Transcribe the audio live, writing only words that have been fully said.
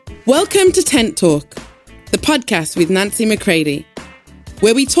Welcome to Tent Talk, the podcast with Nancy McCready,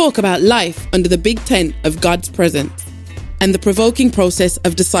 where we talk about life under the big tent of God's presence and the provoking process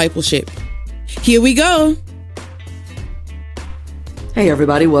of discipleship. Here we go. Hey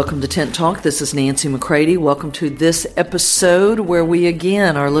everybody, welcome to Tent Talk. This is Nancy McCready. Welcome to this episode where we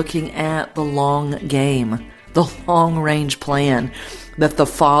again are looking at the long game, the long-range plan that the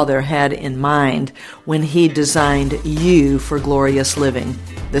Father had in mind when He designed you for glorious living.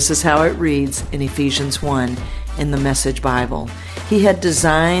 This is how it reads in Ephesians 1 in the Message Bible. He had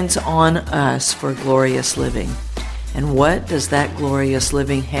designs on us for glorious living. And what does that glorious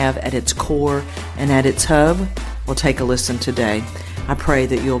living have at its core and at its hub? Well, take a listen today. I pray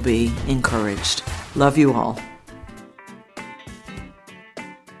that you'll be encouraged. Love you all.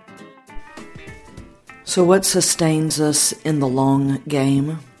 So what sustains us in the long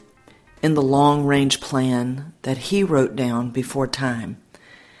game, in the long-range plan that He wrote down before time,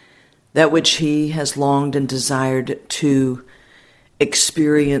 that which He has longed and desired to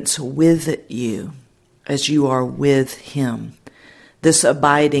experience with you as you are with Him, this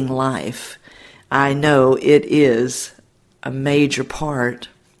abiding life? I know it is a major part,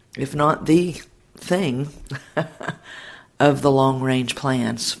 if not the thing, of the long-range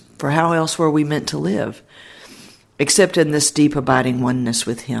plans. For how else were we meant to live, except in this deep abiding oneness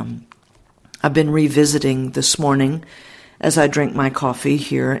with Him? I've been revisiting this morning, as I drink my coffee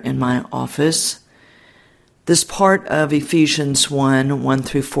here in my office, this part of Ephesians 1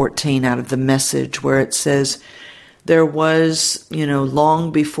 through 14 out of the Message, where it says, there was,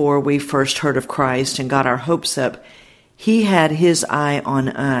 long before we first heard of Christ and got our hopes up, He had His eye on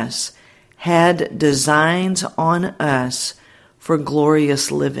us, had designs on us for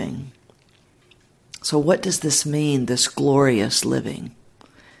glorious living. So what does this mean, this glorious living?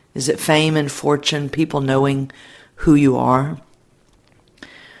 Is it fame and fortune, people knowing who you are?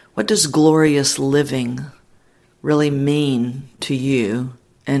 What does glorious living really mean to you?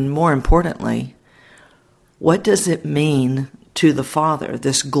 And more importantly, what does it mean to the Father,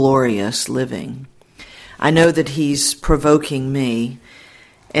 this glorious living? I know that He's provoking me.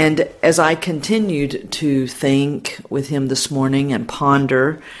 And as I continued to think with Him this morning and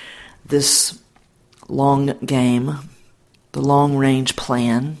ponder this long game, the long-range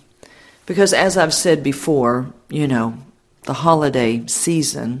plan, because as I've said before, the holiday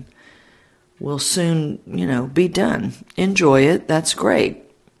season will soon, be done. Enjoy it. That's great.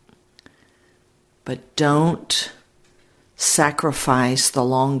 But don't sacrifice the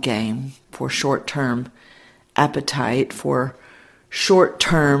long game for short-term appetite, for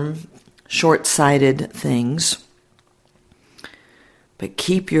short-term, short-sighted things. But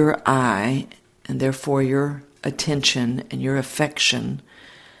keep your eye, and therefore your attention and your affection,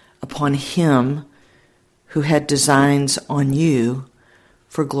 upon Him who had designs on you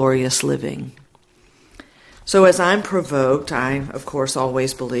for glorious living. So as I'm provoked, I, of course,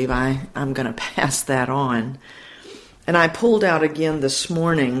 always believe I'm going to pass that on. And I pulled out again this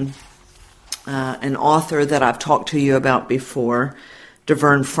morning an author that I've talked to you about before,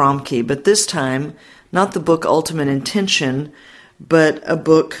 Devern Fromke, but this time, not the book Ultimate Intention, but a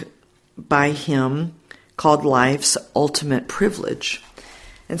book by him called Life's Ultimate Privilege.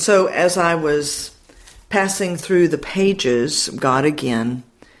 And so as I was passing through the pages, God again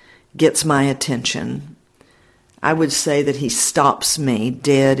gets my attention. I would say that He stops me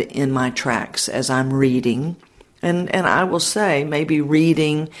dead in my tracks as I'm reading. And I will say, maybe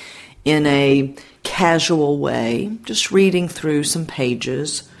reading in a casual way, just reading through some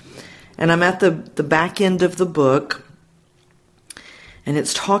pages. And I'm at the back end of the book, and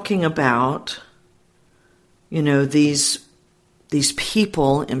it's talking about, these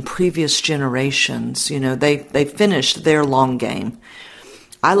people in previous generations. They finished their long game.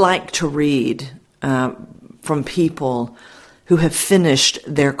 I like to read from people who have finished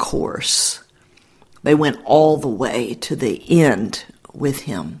their course. They went all the way to the end with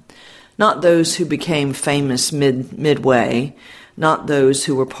Him. Not those who became famous midway, not those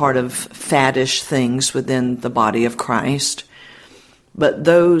who were part of faddish things within the body of Christ, but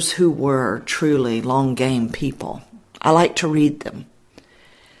those who were truly long game people. I like to read them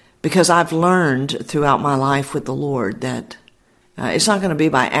because I've learned throughout my life with the Lord that it's not going to be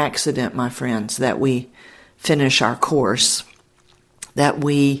by accident, my friends, that we finish our course, that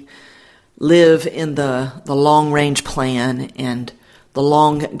we live in the long-range plan and the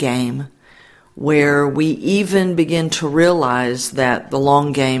long game, where we even begin to realize that the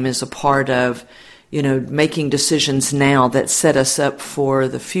long game is a part of, making decisions now that set us up for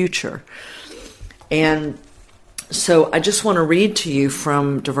the future. And so I just want to read to you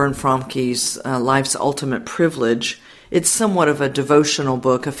from Devern Fromke's Life's Ultimate Privilege It's somewhat of a devotional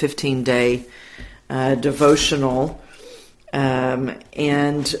book, a 15-day devotional.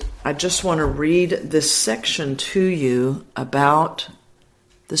 And I just want to read this section to you about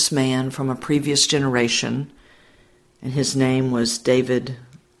this man from a previous generation, and his name was David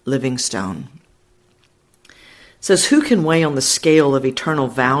Livingstone. It says, "Who can weigh on the scale of eternal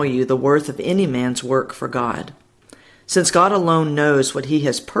value the worth of any man's work for God? Since God alone knows what he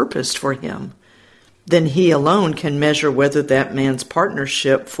has purposed for him, then he alone can measure whether that man's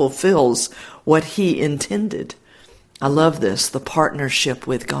partnership fulfills what he intended." I love this, the partnership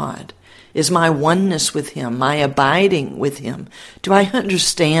with God. Is my oneness with him, my abiding with him? Do I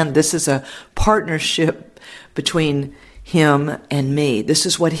understand this is a partnership between him and me? This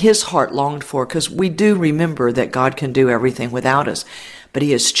is what his heart longed for, because we do remember that God can do everything without us. But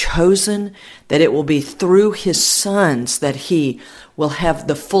he has chosen that it will be through his sons that he will have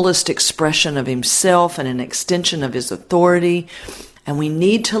the fullest expression of himself and an extension of his authority. And we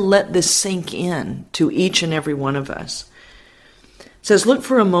need to let this sink in to each and every one of us. It says, "Look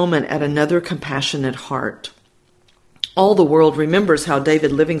for a moment at another compassionate heart. All the world remembers how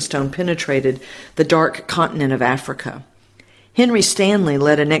David Livingstone penetrated the dark continent of Africa. Henry Stanley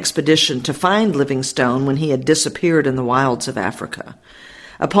led an expedition to find Livingstone when he had disappeared in the wilds of Africa.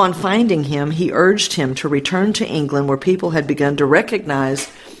 Upon finding him, he urged him to return to England, where people had begun to recognize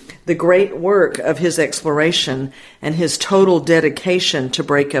the great work of his exploration and his total dedication to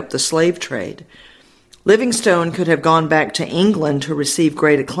break up the slave trade. Livingstone could have gone back to England to receive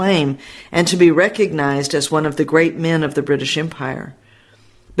great acclaim and to be recognized as one of the great men of the British Empire.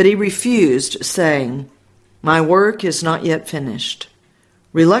 But he refused, saying, 'My work is not yet finished.'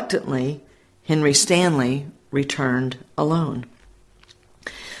 Reluctantly, Henry Stanley returned alone."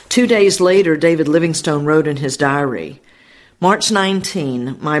 2 days later, David Livingstone wrote in his diary, "March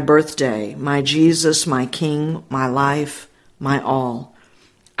 19, my birthday, my Jesus, my King, my life, my all.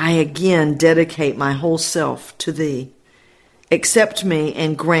 I again dedicate my whole self to thee. Accept me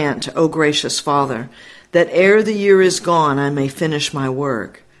and grant, O gracious Father, that ere the year is gone I may finish my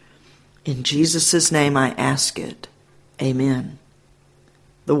work. In Jesus' name I ask it. Amen."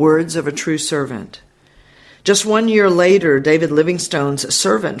 The words of a true servant. Just 1 year later, David Livingstone's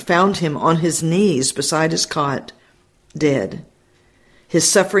servant found him on his knees beside his cot, dead. His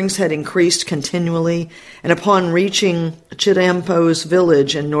sufferings had increased continually, and upon reaching Chidampo's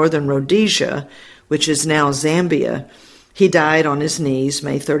village in northern Rhodesia, which is now Zambia, he died on his knees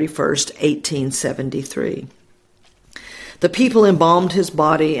May 31st, 1873. The people embalmed his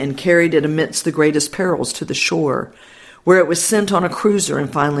body and carried it amidst the greatest perils to the shore, where it was sent on a cruiser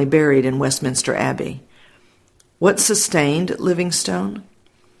and finally buried in Westminster Abbey. What sustained Livingstone?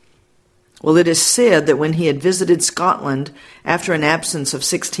 Well, it is said that when he had visited Scotland after an absence of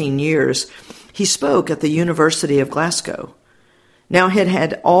 16 years, he spoke at the University of Glasgow. Now, it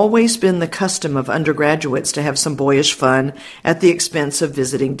had always been the custom of undergraduates to have some boyish fun at the expense of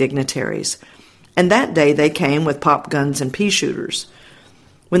visiting dignitaries, and that day they came with pop guns and pea shooters.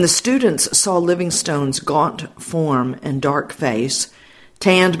 When the students saw Livingstone's gaunt form and dark face,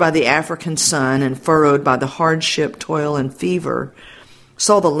 tanned by the African sun and furrowed by the hardship, toil, and fever,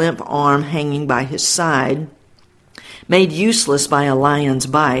 saw the limp arm hanging by his side, made useless by a lion's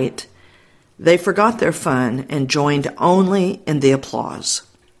bite, they forgot their fun and joined only in the applause.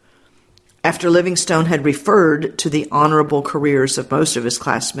 After Livingstone had referred to the honorable careers of most of his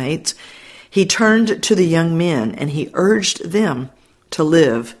classmates, he turned to the young men and he urged them to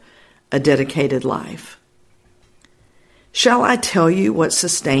live a dedicated life. "Shall I tell you what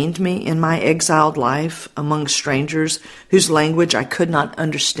sustained me in my exiled life among strangers whose language I could not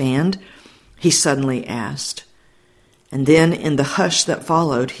understand?" he suddenly asked. And then in the hush that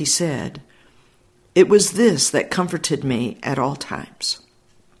followed, he said, "It was this that comforted me at all times.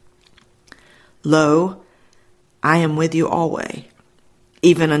 Lo, I am with you always,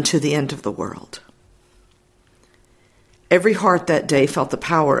 even unto the end of the world." Every heart that day felt the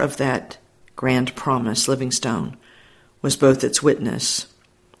power of that grand promise. Livingstone was both its witness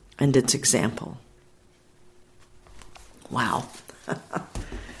and its example. Wow.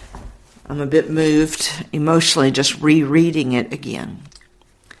 I'm a bit moved emotionally just rereading it again.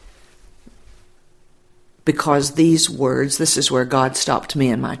 Because these words, this is where God stopped me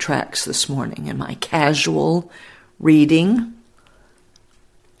in my tracks this morning, in my casual reading.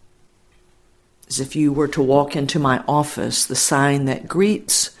 As if you were to walk into my office, the sign that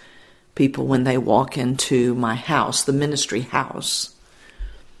greets people when they walk into my house, the ministry house,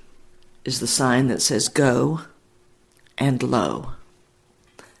 is the sign that says, "Go and lo."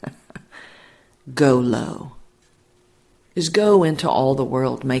 Go lo. Is go into all the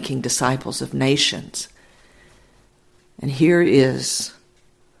world making disciples of nations. And here is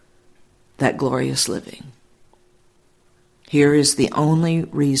that glorious living. Here is the only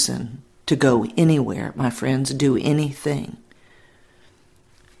reason to go anywhere, my friends, do anything,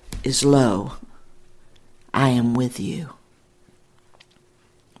 is lo, I am with you.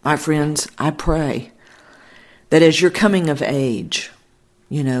 My friends, I pray that as you're coming of age,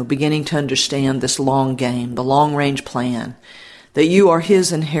 beginning to understand this long game, the long-range plan, that you are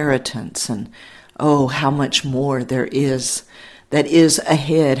his inheritance, and oh, how much more there is that is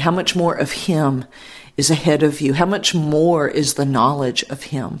ahead, how much more of him is ahead of you, how much more is the knowledge of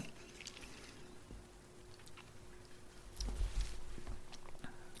him.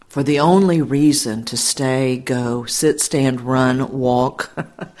 For the only reason to stay, go, sit, stand, run, walk,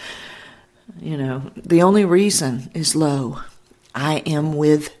 the only reason is, lo, I am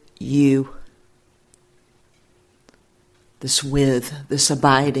with you. This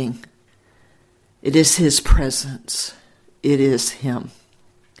abiding, it is his presence. It is him.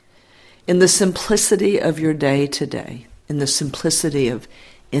 In the simplicity of your day today, in the simplicity of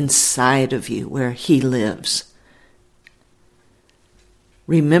inside of you where he lives,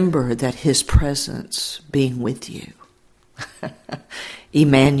 remember that his presence being with you,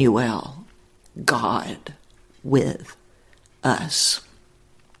 Emmanuel, God with us.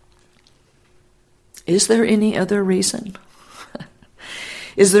 Is there any other reason?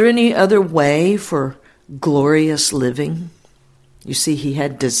 Is there any other way for glorious living? You see, he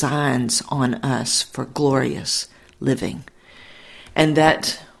had designs on us for glorious living. And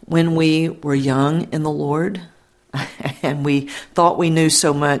that when we were young in the Lord, and we thought we knew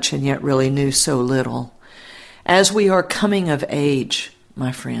so much and yet really knew so little, as we are coming of age,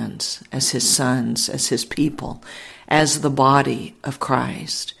 my friends, as his sons, as his people, as the body of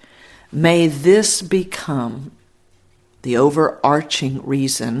Christ, may this become the overarching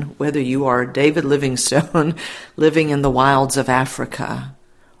reason, whether you are David Livingstone living in the wilds of Africa,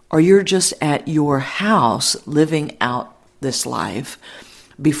 or you're just at your house living out this life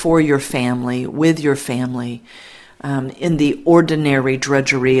before your family, with your family, in the ordinary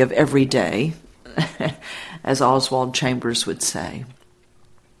drudgery of every day, as Oswald Chambers would say.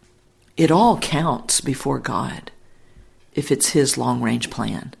 It all counts before God if it's his long-range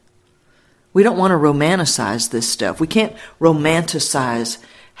plan. We don't want to romanticize this stuff. We can't romanticize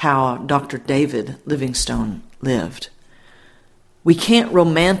how Dr. David Livingstone lived. We can't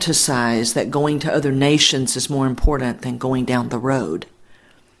romanticize that going to other nations is more important than going down the road.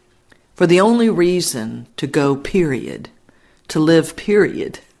 For the only reason to go, period, to live,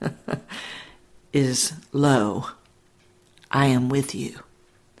 period, is, lo, I am with you.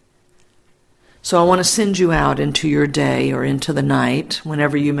 So I want to send you out into your day or into the night,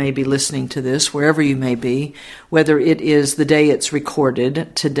 whenever you may be listening to this, wherever you may be, whether it is the day it's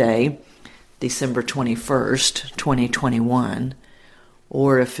recorded today, December 21st, 2021,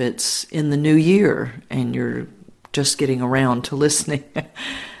 or if it's in the new year and you're just getting around to listening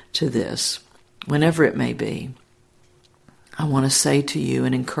to this, whenever it may be, I want to say to you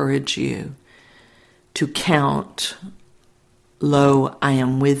and encourage you to count, lo, I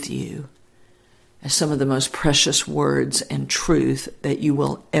am with you, as some of the most precious words and truth that you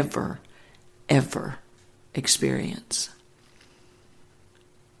will ever, ever experience.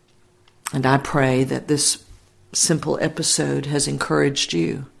 And I pray that this simple episode has encouraged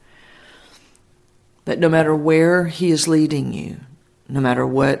you, that no matter where he is leading you, no matter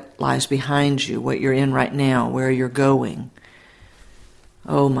what lies behind you, what you're in right now, where you're going,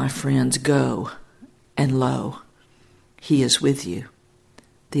 oh, my friends, go, and lo, he is with you.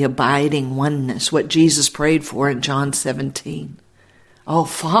 The abiding oneness, what Jesus prayed for in John 17. Oh,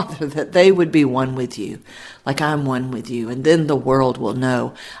 Father, that they would be one with you, like I'm one with you. And then the world will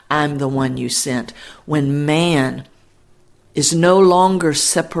know I'm the one you sent. When man is no longer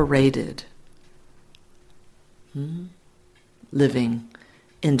separated, living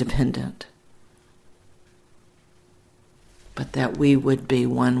independent, but that we would be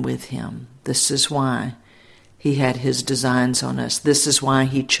one with him. This is why he had his designs on us. This is why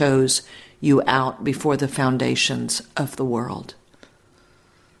he chose you out before the foundations of the world.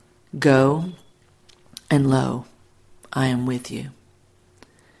 Go, and lo, I am with you.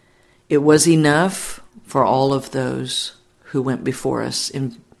 It was enough for all of those who went before us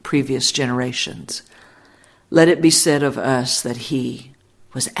in previous generations. Let it be said of us that he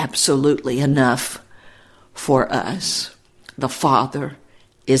was absolutely enough for us. The Father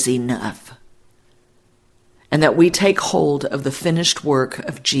is enough. And that we take hold of the finished work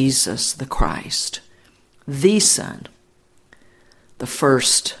of Jesus the Christ, the Son, the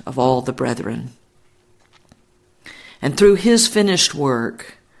first of all the brethren. And through his finished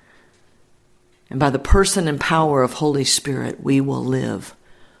work, And by the person and power of Holy Spirit, we will live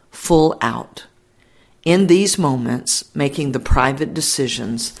full out in these moments, making the private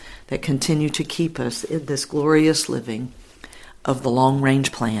decisions that continue to keep us in this glorious living of the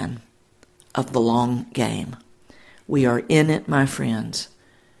long-range plan, of the long game. We are in it, my friends,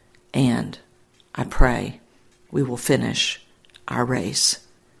 and I pray we will finish our race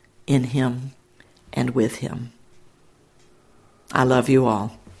in Him and with Him. I love you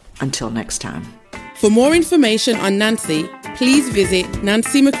all. Until next time. For more information on Nancy, please visit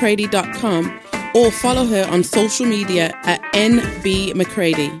nancymccready.com or follow her on social media at NB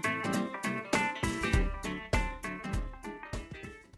McCready.